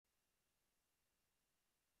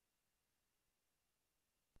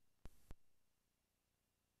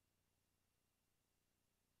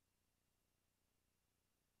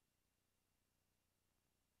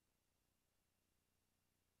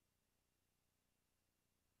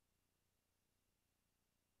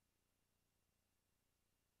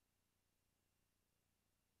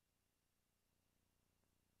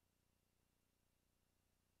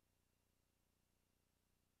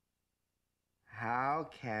How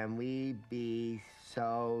can we be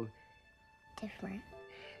so different?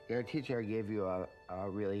 Your teacher gave you a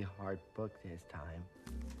really hard book this time.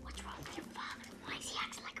 What's wrong with your father? Why is he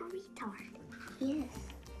acting like a retard? He is.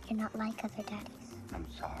 You're not like other daddies. I'm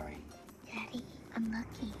sorry. Daddy, I'm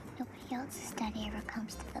lucky. Nobody else's daddy ever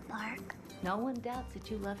comes to the park. No one doubts that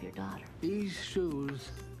you love your daughter. These shoes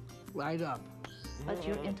light up. But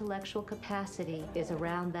your intellectual capacity is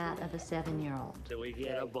around that of a 7-year-old. Do we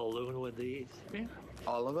get a balloon with these? Yeah.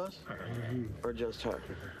 All of us? Or just her?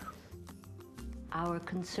 Our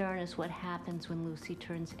concern is what happens when Lucy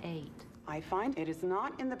turns 8. I find it is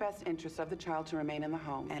not in the best interest of the child to remain in the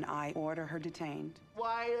home, and I order her detained.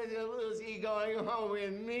 Why isn't Lucy going home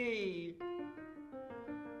with me?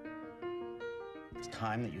 It's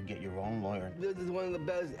time that you get your own lawyer. This is one of the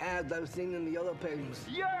best ads I've seen in the Yellow Pages.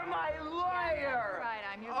 You're my lawyer! Right,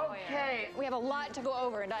 I'm your lawyer. Okay. We have a lot to go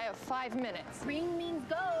over, and I have 5 minutes. Green means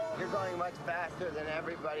go. You're going much faster than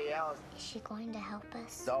everybody else. Is she going to help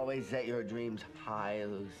us? Always set your dreams high,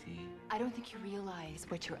 Lucy. I don't think you realize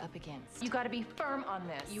what you're up against. You got to be firm on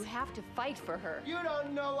this. You have to fight for her. You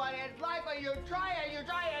don't know what it's like when you try and you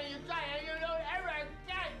try and you try and you don't ever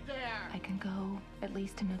get there. I can go at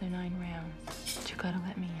least another 9 rounds, but you gotta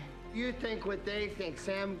let me in. You think what they think.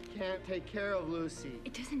 Sam can't take care of Lucy.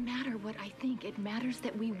 It doesn't matter what I think. It matters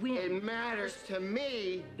that we win. It matters to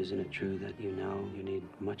me. Isn't it true that you know you need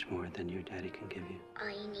much more than your daddy can give you? All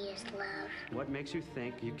you need is love. What makes you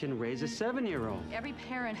think you can raise a 7-year-old? Every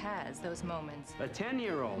parent has those moments. A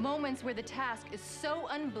 10-year-old? Moments where the task is so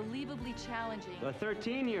unbelievably challenging A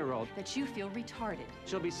 13-year-old? that you feel retarded.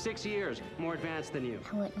 She'll be 6 years more advanced than you.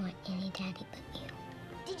 I wouldn't want any daddy but you.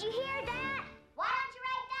 Did you hear that? Why don't you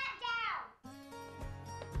write that down?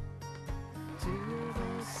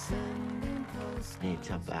 It's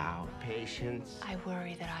about patience. I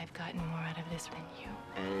worry that I've gotten more out of this than you.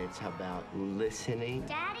 And it's about listening.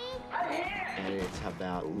 Daddy? I'm here! And it's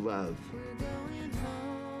about love.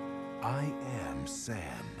 I am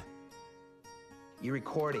Sam. You're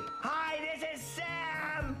recording. Hi, this is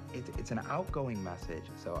Sam! It's an outgoing message,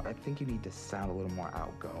 so I think you need to sound a little more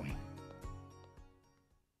outgoing.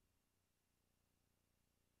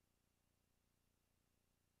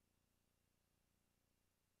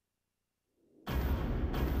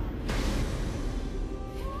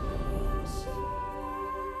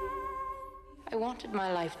 I wanted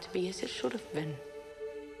my life to be as it should have been.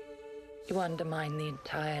 You undermine the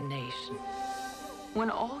entire nation. When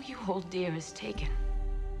all you hold dear is taken,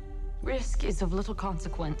 risk is of little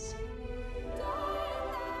consequence.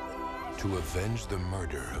 To avenge the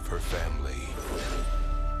murder of her family,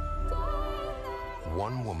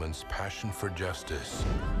 one woman's passion for justice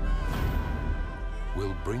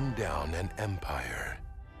will bring down an empire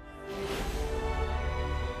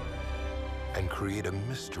and create a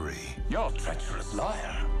mystery. You're a treacherous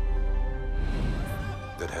liar.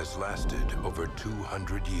 That has lasted over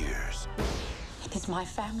 200 years. It is my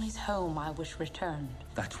family's home I wish returned.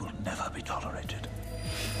 That will never be tolerated.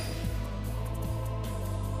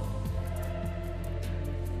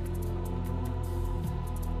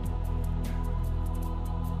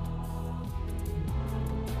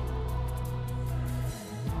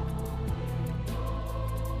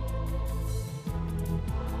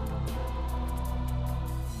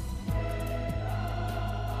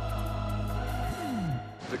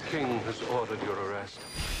 The king has ordered your arrest.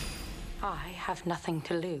 I have nothing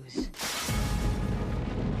to lose.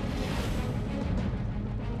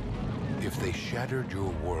 If they shattered your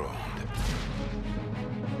world,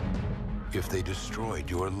 if they destroyed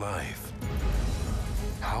your life,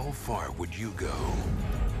 how far would you go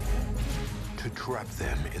to trap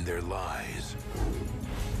them in their lies?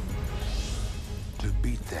 To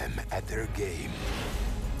beat them at their game?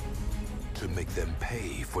 To make them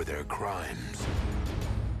pay for their crimes?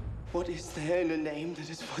 What is there in a name that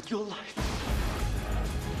is worth your life?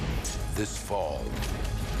 This fall,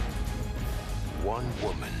 one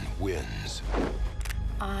woman wins.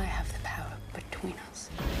 I have the power between us.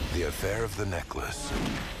 The affair of the necklace.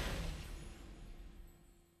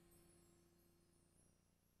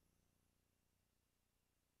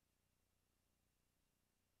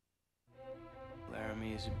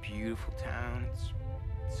 Laramie is a beautiful town.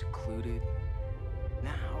 It's secluded.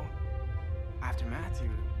 Now, after Matthew,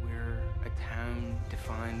 we're a town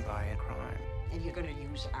defined by a crime. And you're gonna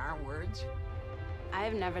use our words? I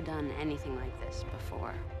have never done anything like this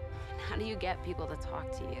before. How do you get people to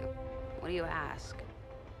talk to you? What do you ask?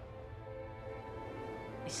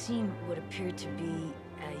 I seen what appeared to be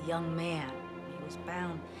a young man. He was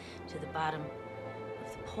bound to the bottom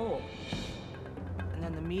of the pole. And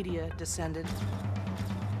then the media descended.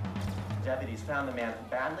 Deputies found the man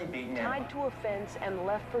badly beaten and tied to a fence and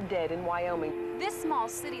left for dead in Wyoming. This small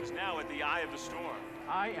city is now at the eye of the storm.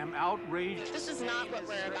 I am outraged. This is not what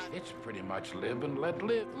we're about. It's pretty much live and let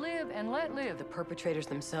live. Live and let live. The perpetrators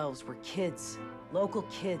themselves were kids, local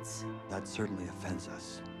kids. That certainly offends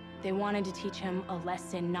us. They wanted to teach him a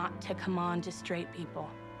lesson not to come on to straight people.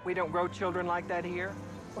 We don't grow children like that here?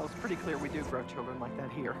 Well, it's pretty clear we do grow children like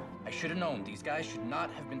that here. I should have known. These guys should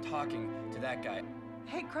not have been talking to that guy.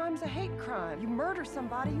 Hate crime's a hate crime. You murder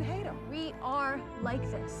somebody, you hate them. We are like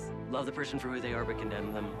this. Love the person for who they are, but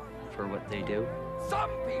condemn them for what they do. Some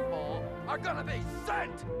people are gonna be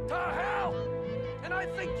sent to hell! And I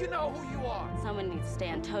think you know who you are. Someone needs to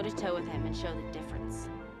stand toe-to-toe with him and show the difference.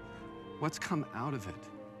 What's come out of it?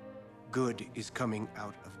 Good is coming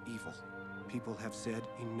out of evil. People have said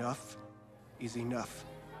enough is enough.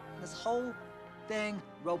 This whole thing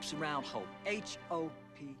ropes around hope.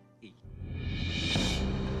 H-O-P-E.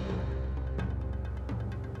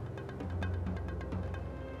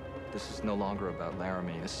 This is no longer about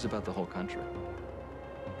Laramie. This is about the whole country.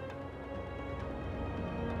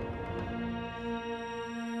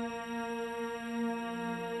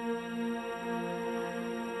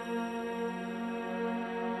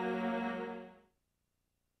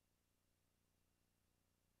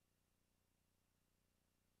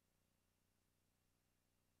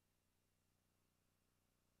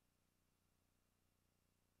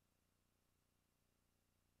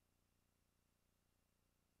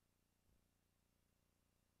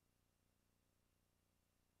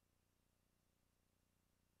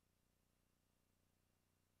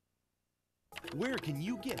 Where can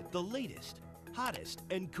you get the latest, hottest,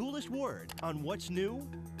 and coolest word on what's new?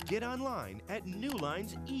 Get online at New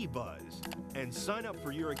Line's eBuzz and sign up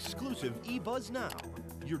for your exclusive eBuzz Now,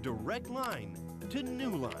 your direct line to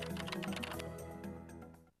New Line.